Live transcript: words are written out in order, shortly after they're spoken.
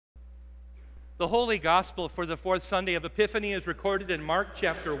The Holy Gospel for the fourth Sunday of Epiphany is recorded in Mark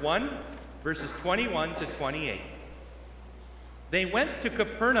chapter 1, verses 21 to 28. They went to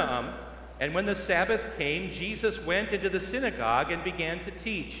Capernaum, and when the Sabbath came, Jesus went into the synagogue and began to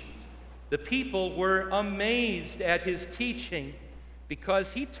teach. The people were amazed at his teaching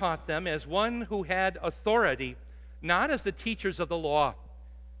because he taught them as one who had authority, not as the teachers of the law.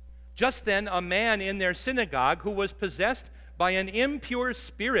 Just then, a man in their synagogue who was possessed by an impure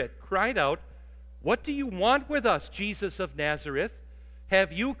spirit cried out, "What do you want with us, Jesus of Nazareth?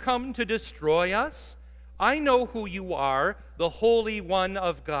 Have you come to destroy us? I know who you are, the Holy One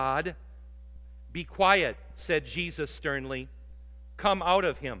of God." "Be quiet," said Jesus sternly. "Come out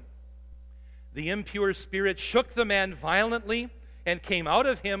of him." The impure spirit shook the man violently and came out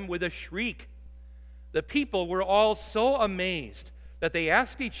of him with a shriek. The people were all so amazed that they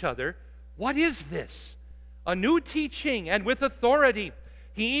asked each other, "What is this? A new teaching and with authority.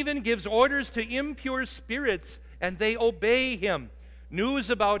 He even gives orders to impure spirits, and they obey him." News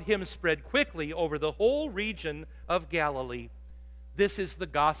about him spread quickly over the whole region of Galilee. This is the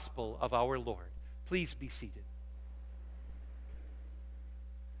gospel of our Lord. Please be seated.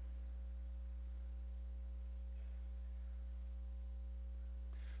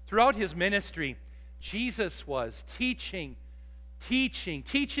 Throughout his ministry, Jesus was teaching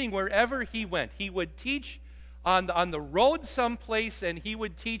wherever he went. He would teach on the road someplace, and he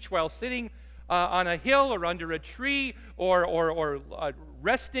would teach while sitting on a hill or under a tree or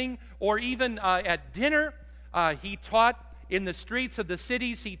resting, or even at dinner. He taught in the streets of the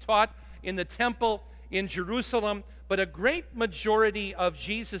cities. He taught in the temple in Jerusalem. But a great majority of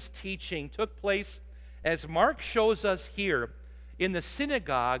Jesus' teaching took place, as Mark shows us here, in the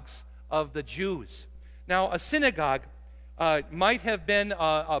synagogues of the Jews. Now, a synagogue might have been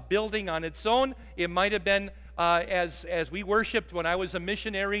a building on its own. It might have been, as we worshiped when I was a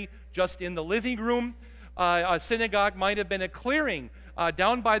missionary, just in the living room. A synagogue might have been a clearing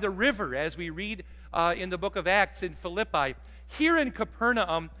down by the river, as we read in the book of Acts in Philippi. Here in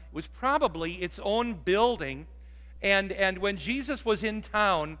Capernaum, it was probably its own building, and when Jesus was in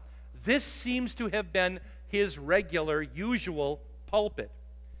town, this seems to have been his regular, usual pulpit.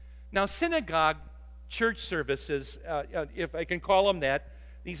 Now, synagogue church services, if I can call them that,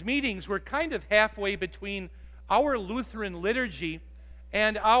 these meetings were kind of halfway between our Lutheran liturgy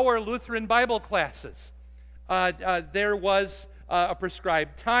and our Lutheran Bible classes. There was a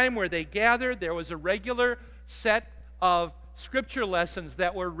prescribed time where they gathered. There was a regular set of scripture lessons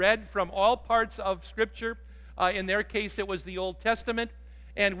that were read from all parts of Scripture. In their case, it was the Old Testament.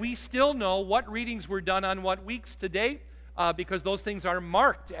 And we still know what readings were done on what weeks today, because those things are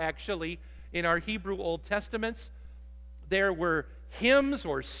marked, actually, in our Hebrew Old Testaments. There were hymns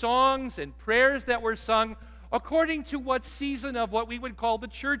or songs and prayers that were sung according to what season of what we would call the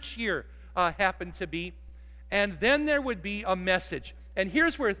church year happened to be. And then there would be a message. And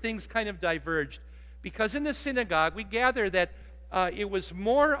here's where things kind of diverged, because in the synagogue we gather that it was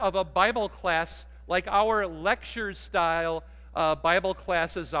more of a Bible class, like our lecture-style Bible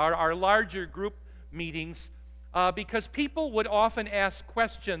classes are, our larger group meetings, because people would often ask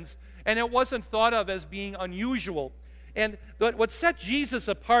questions, and it wasn't thought of as being unusual. And what set Jesus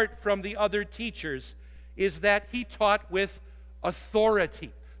apart from the other teachers is that he taught with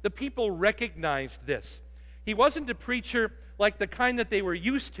authority. The people recognized this. He wasn't a preacher like the kind that they were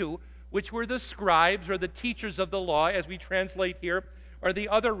used to, which were the scribes or the teachers of the law, as we translate here, or the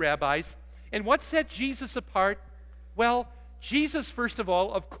other rabbis. And what set Jesus apart? Well, Jesus, first of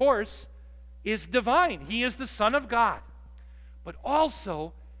all, of course, is divine. He is the Son of God. But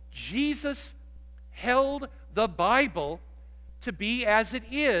also, Jesus held the Bible to be, as it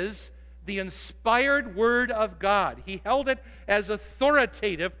is, the inspired Word of God. He held it as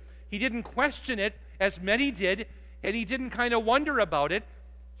authoritative. He didn't question it, as many did, and he didn't kind of wonder about it.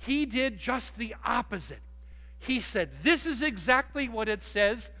 He did just the opposite. He said, this is exactly what it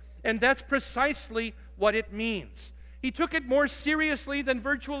says, and that's precisely what it means. He took it more seriously than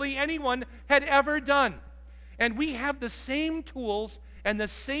virtually anyone had ever done. And we have the same tools and the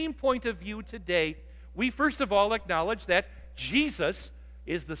same point of view today. We first of all acknowledge that Jesus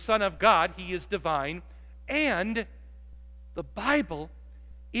is the Son of God. He is divine. And the Bible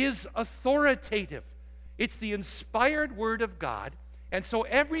is authoritative. It's the inspired Word of God. And so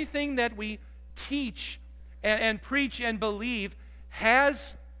everything that we teach and preach and believe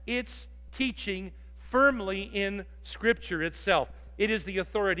has its teaching firmly in Scripture itself. It is the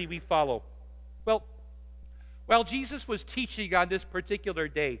authority we follow. Well, while Jesus was teaching on this particular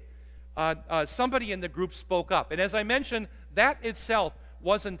day, somebody in the group spoke up. And as I mentioned, that itself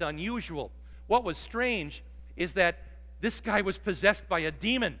wasn't unusual. What was strange is that this guy was possessed by a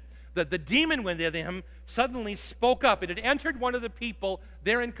demon. the demon within him suddenly spoke up. It had entered one of the people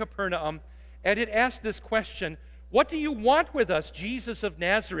there in Capernaum, and it asked this question, "What do you want with us, Jesus of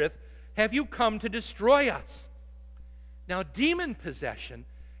Nazareth? Have you come to destroy us?" Now, demon possession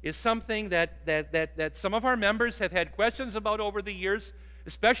is something that some of our members have had questions about over the years,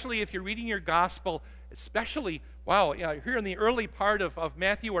 especially if you're reading your gospel, especially, here in the early part of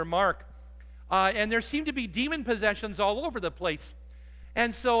Matthew or Mark. And there seem to be demon possessions all over the place.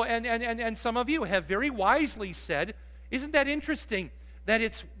 And so, and some of you have very wisely said, isn't that interesting that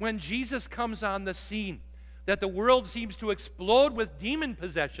it's when Jesus comes on the scene that the world seems to explode with demon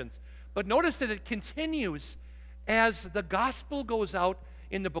possessions. But notice that it continues as the gospel goes out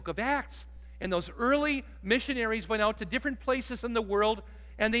in the book of Acts. And those early missionaries went out to different places in the world,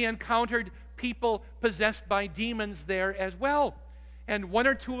 and they encountered people possessed by demons there as well. And one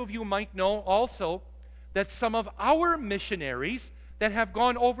or two of you might know also that some of our missionaries that have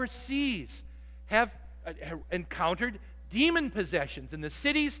gone overseas have encountered demon possessions in the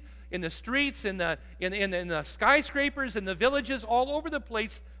cities, in the streets, in the skyscrapers, in the villages, all over the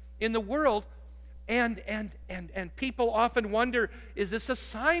place in the world. And people often wonder, is this a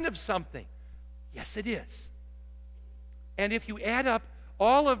sign of something? Yes, it is. And if you add up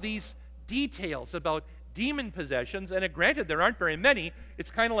all of these details about demon possessions, and granted there aren't very many,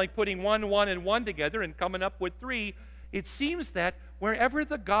 it's kind of like putting one and one together and coming up with 3, it seems that wherever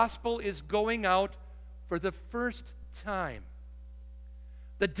the gospel is going out for the first time,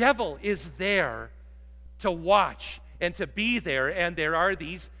 the devil is there to watch and to be there, and there are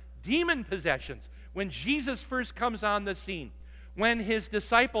these demon possessions. When Jesus first comes on the scene, when his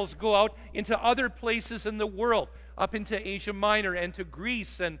disciples go out into other places in the world, up into Asia Minor and to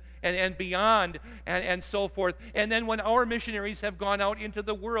Greece and beyond and so forth, and then when our missionaries have gone out into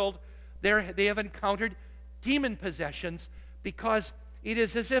the world, they have encountered demon possessions, because it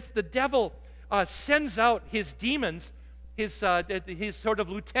is as if the devil sends out his demons, his sort of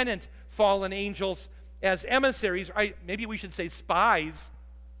lieutenant fallen angels, as emissaries, maybe we should say spies,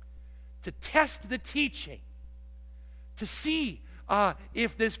 to test the teaching, to see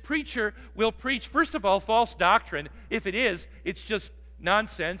if this preacher will preach, first of all, false doctrine. If it is, it's just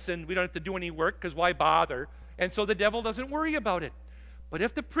nonsense and we don't have to do any work, because why bother? And so the devil doesn't worry about it. But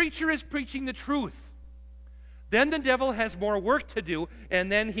if the preacher is preaching the truth, then the devil has more work to do,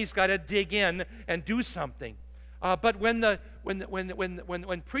 and then he's got to dig in and do something. But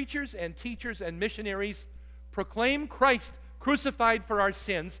when preachers and teachers and missionaries proclaim Christ crucified for our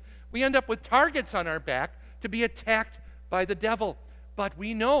sins, we end up with targets on our back to be attacked by the devil. But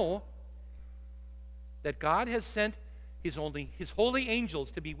we know that God has sent his holy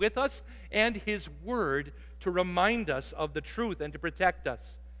angels to be with us, and his word to remind us of the truth and to protect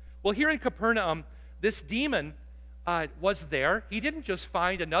us. Well, here in Capernaum, this demon was there. He didn't just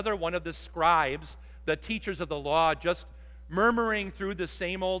find another one of the scribes, the teachers of the law, just murmuring through the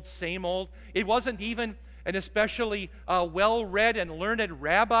same old, same old. It wasn't even an especially well-read and learned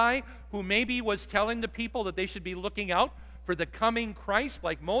rabbi who maybe was telling the people that they should be looking out for the coming Christ,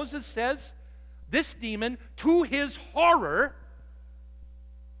 like Moses says. This demon, to his horror,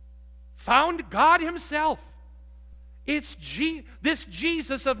 found God himself. This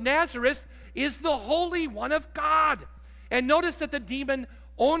Jesus of Nazareth is the Holy One of God. And notice that the demon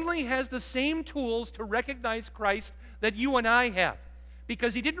only has the same tools to recognize Christ that you and I have,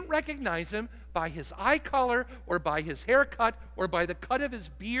 because he didn't recognize him by his eye color or by his haircut or by the cut of his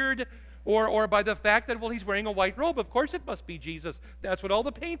beard or by the fact that, well, he's wearing a white robe. Of course it must be Jesus. That's what all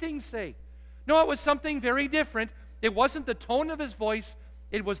the paintings say. No, it was something very different. It wasn't the tone of his voice.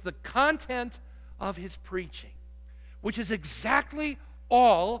 It was the content of his preaching, which is exactly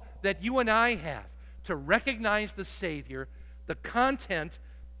all that you and I have to recognize the Savior, the content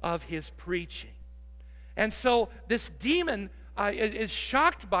of his preaching. And so this demon is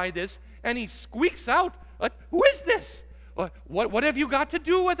shocked by this, and he squeaks out, "Who is this? What have you got to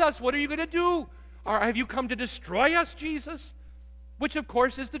do with us? What are you going to do? Have you come to destroy us, Jesus?" Which, of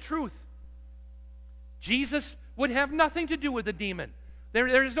course, is the truth. Jesus would have nothing to do with the demon.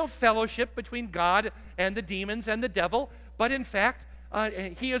 There is no fellowship between God and the demons and the devil, but in fact,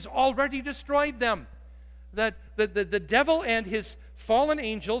 he has already destroyed them. That the devil and his fallen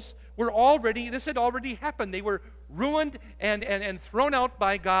angels this had already happened. They were ruined and thrown out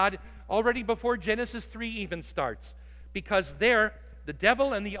by God already before Genesis 3 even starts. Because there, the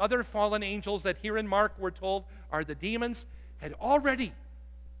devil and the other fallen angels that here in Mark we're told are the demons, had already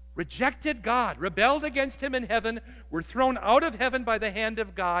rejected God, rebelled against him in heaven, were thrown out of heaven by the hand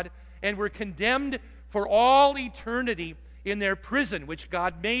of God, and were condemned for all eternity in their prison, which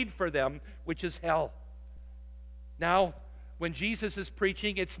God made for them, which is hell. Now, when Jesus is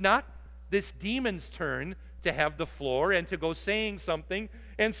preaching, it's not this demon's turn to have the floor and to go saying something.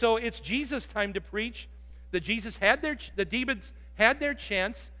 And so it's Jesus' time to preach. The demons had their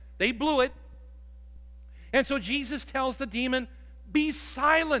chance. They blew it. And so Jesus tells the demon, be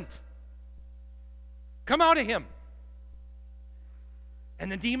silent. Come out of him.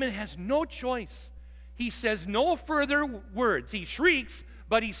 And the demon has no choice. He says no further words. He shrieks,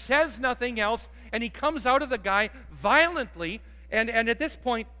 but he says nothing else, and he comes out of the guy violently. And at this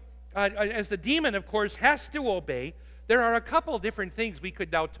point, as the demon, of course, has to obey, there are a couple different things we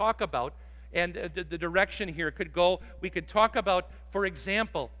could now talk about, and the direction here could go. We could talk about, for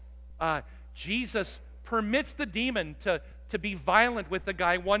example, Jesus permits the demon to be violent with the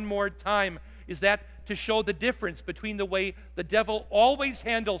guy one more time. Is that to show the difference between the way the devil always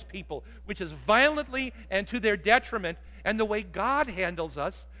handles people, which is violently and to their detriment, and the way God handles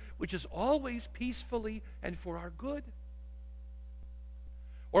us, which is always peacefully and for our good?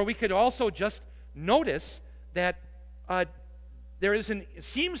 Or we could also just notice that there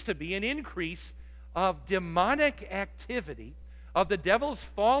seems to be an increase of demonic activity of the devil's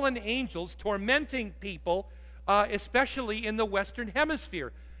fallen angels tormenting people, especially in the Western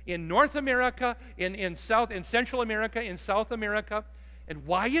Hemisphere, in North America, in Central America, in South America. And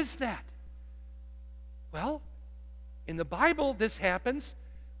why is that? Well, in the Bible, this happens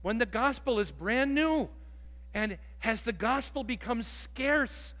when the gospel is brand new. And has the gospel become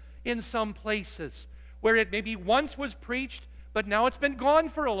scarce in some places where it maybe once was preached, but now it's been gone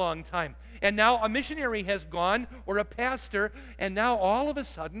for a long time? And now a missionary has gone, or a pastor, and now all of a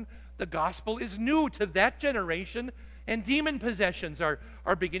sudden the gospel is new to that generation, and demon possessions are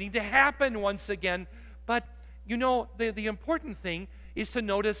beginning to happen once again. But, you know, the important thing is to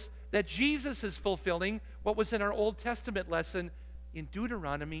notice that Jesus is fulfilling what was in our Old Testament lesson in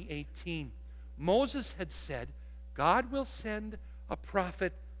Deuteronomy 18. Moses had said, God will send a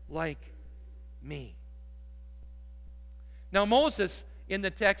prophet like me. Now, Moses in the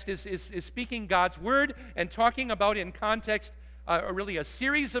text is speaking God's word and talking about, in context, really a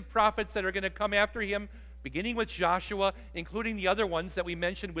series of prophets that are going to come after him, beginning with Joshua, including the other ones that we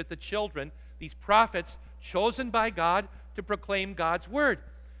mentioned with the children, these prophets chosen by God to proclaim God's word.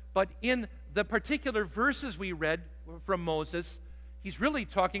 But in the particular verses we read from Moses, he's really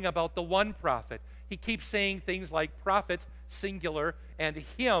talking about the one prophet. He keeps saying things like prophet, singular, and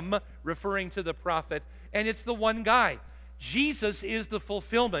him, referring to the prophet, and it's the one guy. Jesus is the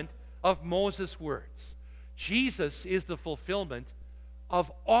fulfillment of Moses' words. Jesus is the fulfillment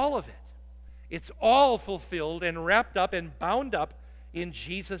of all of it. It's all fulfilled and wrapped up and bound up in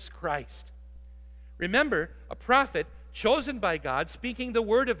Jesus Christ. Remember, a prophet chosen by God, speaking the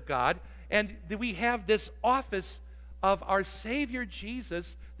word of God, and we have this office of our Savior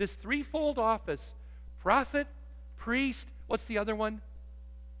Jesus, this threefold office: prophet, priest, what's the other one?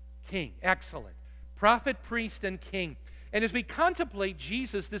 King. Excellent. Prophet, priest, and king. And as we contemplate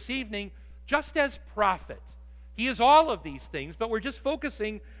Jesus this evening, just as prophet, he is all of these things, but we're just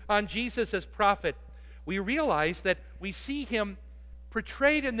focusing on Jesus as prophet. We realize that we see him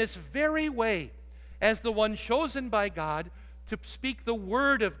portrayed in this very way as the one chosen by God to speak the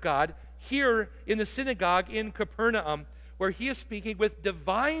word of God here in the synagogue in Capernaum, where he is speaking with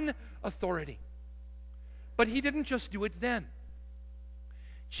divine authority. But he didn't just do it then.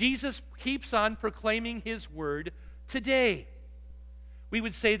 Jesus keeps on proclaiming his word today. We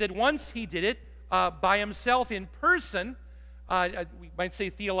would say that once he did it by himself in person, we might say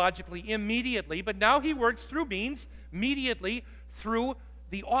theologically immediately, but now he works through means mediately through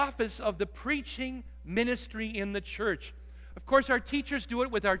the office of the preaching ministry in the church. Of course, our teachers do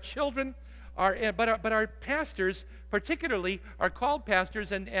it with our children, but our pastors particularly are called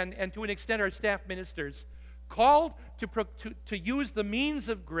pastors, and to an extent our staff ministers, called to use the means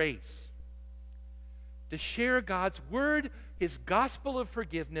of grace to share God's word, his gospel of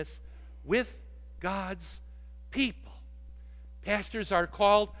forgiveness with God's people. Pastors are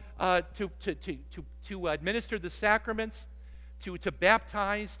called to administer the sacraments, to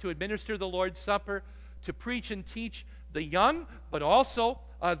baptize, to administer the Lord's Supper, to preach and teach the young, but also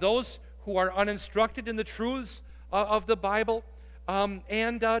those who are uninstructed in the truths of the Bible,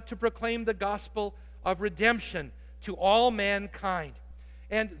 and to proclaim the gospel of redemption to all mankind.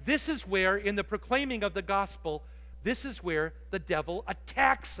 And this is where, in the proclaiming of the gospel, this is where the devil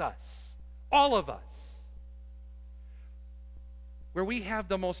attacks us, all of us. Where we have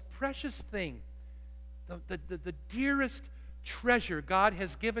the most precious thing, the dearest treasure God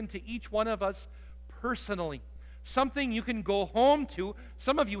has given to each one of us personally. Something you can go home to.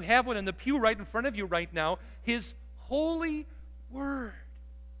 Some of you have one in the pew right in front of you right now. His holy word.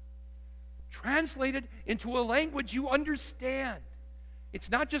 translated into a language you understand. It's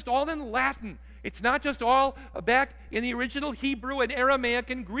not just all in Latin. It's not just all back in the original Hebrew and Aramaic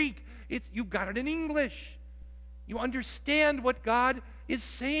and Greek. You've got it in English. You understand what God is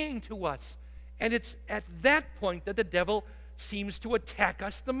saying to us. And it's at that point that the devil seems to attack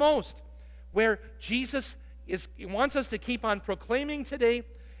us the most, where Jesus wants us to keep on proclaiming today,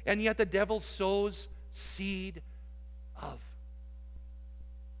 and yet the devil sows seed of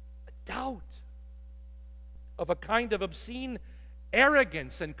doubt, of a kind of obscene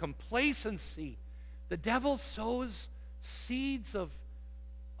arrogance and complacency. The devil sows seeds of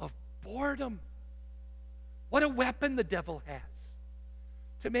boredom. What a weapon the devil has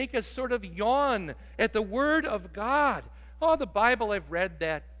to make us sort of yawn at the Word of God. Oh, the Bible, I've read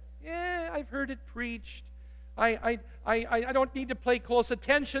that. Yeah, I've heard it preached. I don't need to pay close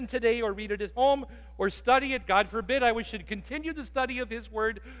attention today or read it at home or study it. God forbid I should continue the study of His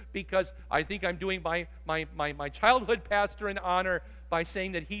Word, because I think I'm doing my childhood pastor an honor by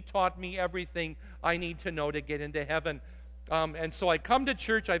saying that he taught me everything I need to know to get into heaven. And so I come to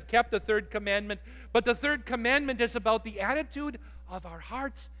church. I've kept the third commandment. But the third commandment is about the attitude of our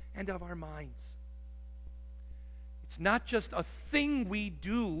hearts and of our minds. It's not just a thing we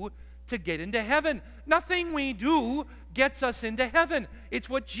do to get into heaven. Nothing we do gets us into heaven. It's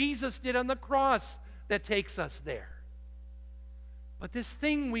what Jesus did on the cross that takes us there. But this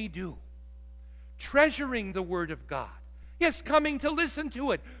thing we do, treasuring the Word of God, yes, coming to listen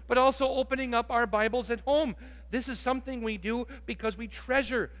to it, but also opening up our Bibles at home. This is something we do because we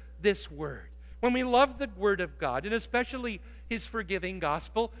treasure this Word. When we love the Word of God, and especially His forgiving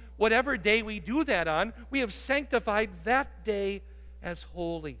gospel, whatever day we do that on, we have sanctified that day as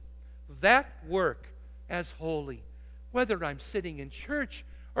holy, that work as holy, whether I'm sitting in church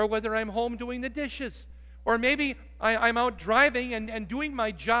or whether I'm home doing the dishes. Or maybe I'm out driving and doing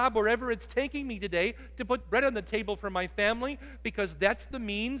my job wherever it's taking me today to put bread on the table for my family, because that's the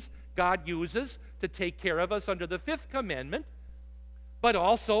means God uses to take care of us under the fifth commandment. But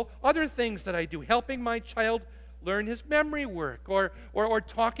also other things that I do, helping my child learn his memory work, or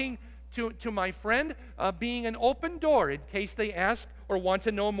talking to my friend, being an open door in case they ask or want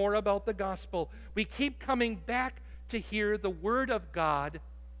to know more about the gospel. We keep coming back to hear the Word of God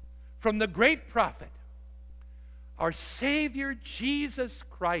from the great prophet, our Savior Jesus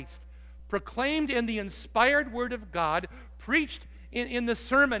Christ, proclaimed in the inspired Word of God, preached in the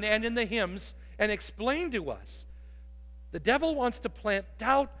sermon and in the hymns, and explained to us. The devil wants to plant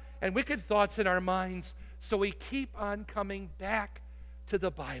doubt and wicked thoughts in our minds, so we keep on coming back to the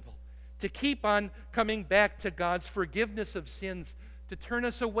Bible, to keep on coming back to God's forgiveness of sins, to turn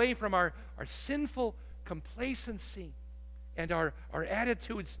us away from our sinful complacency and our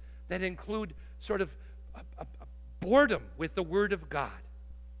attitudes that include sort of a boredom with the Word of God.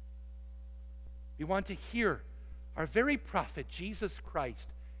 We want to hear our very prophet, Jesus Christ,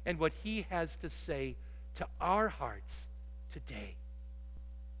 and what He has to say to our hearts today.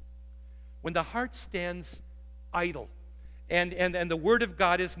 When the heart stands idle and the Word of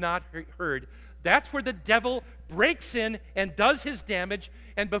God is not heard, that's where the devil breaks in and does his damage.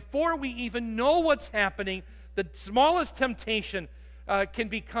 And before we even know what's happening, the smallest temptation can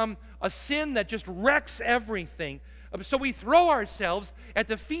become a sin that just wrecks everything. So we throw ourselves at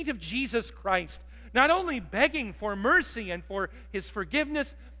the feet of Jesus Christ, not only begging for mercy and for His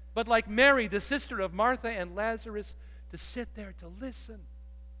forgiveness, but like Mary, the sister of Martha and Lazarus, to sit there to listen,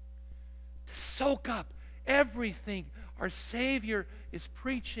 to soak up everything our Savior is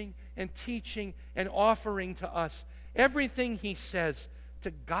preaching and teaching and offering to us. Everything He says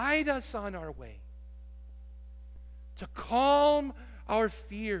to guide us on our way, to calm our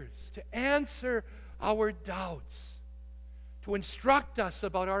fears, to answer our doubts, to instruct us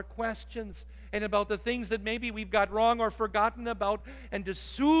about our questions and about the things that maybe we've got wrong or forgotten about, and to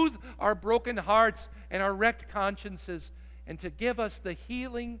soothe our broken hearts and our wrecked consciences, and to give us the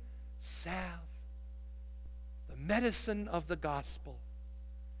healing salve, the medicine of the gospel,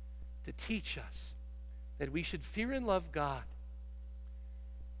 to teach us that we should fear and love God,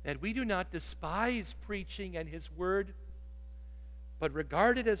 that we do not despise preaching and His Word, but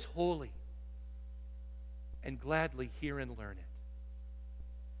regard it as holy and gladly hear and learn it.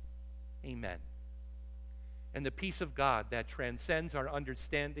 Amen. And the peace of God that transcends our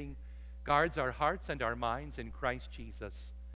understanding guards our hearts and our minds in Christ Jesus.